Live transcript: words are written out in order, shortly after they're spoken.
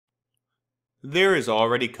There is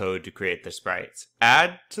already code to create the sprites.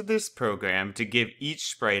 Add to this program to give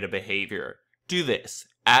each sprite a behavior. Do this.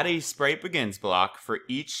 Add a sprite begins block for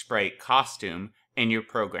each sprite costume in your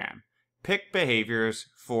program. Pick behaviors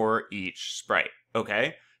for each sprite.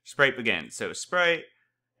 Okay? Sprite begins. So sprite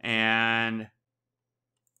and...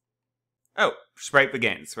 oh, sprite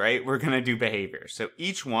begins, right? We're going to do behavior. So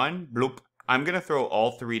each one, bloop, I'm going to throw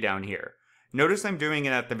all three down here. Notice I'm doing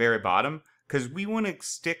it at the very bottom because we want to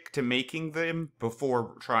stick to making them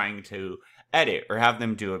before trying to edit or have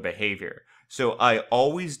them do a behavior. So I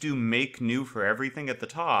always do make new for everything at the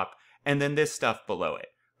top and then this stuff below it.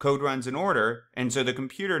 Code runs in order, and so the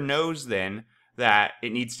computer knows then that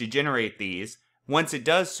it needs to generate these. Once it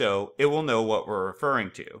does so, it will know what we're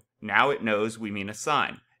referring to. Now it knows we mean a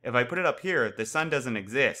sun. If I put it up here, the sun doesn't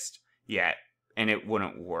exist yet, and it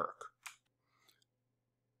wouldn't work.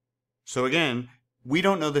 So again, we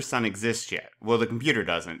don't know the sun exists yet. Well, the computer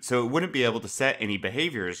doesn't, so it wouldn't be able to set any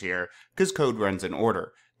behaviors here because code runs in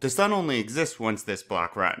order. The sun only exists once this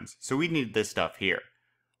block runs, so we need this stuff here.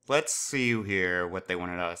 Let's see here what they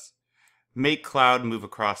wanted us. Make cloud move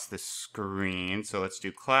across the screen. So let's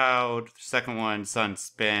do cloud, second one, sun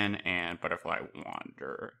spin, and butterfly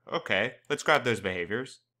wander. Okay, let's grab those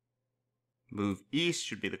behaviors. Move east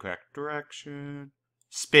should be the correct direction.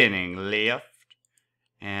 Spinning left.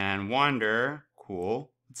 And wander,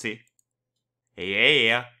 cool. Let's see.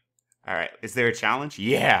 Yeah. Alright, is there a challenge?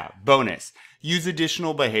 Yeah, bonus. Use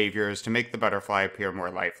additional behaviors to make the butterfly appear more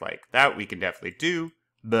lifelike. That we can definitely do.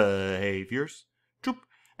 Behaviors.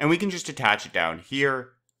 And we can just attach it down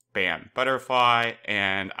here. Bam, butterfly.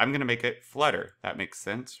 And I'm going to make it flutter. That makes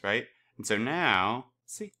sense, right? And so now,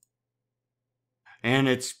 let's see. And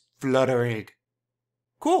it's fluttering.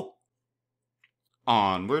 Cool.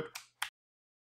 Onward.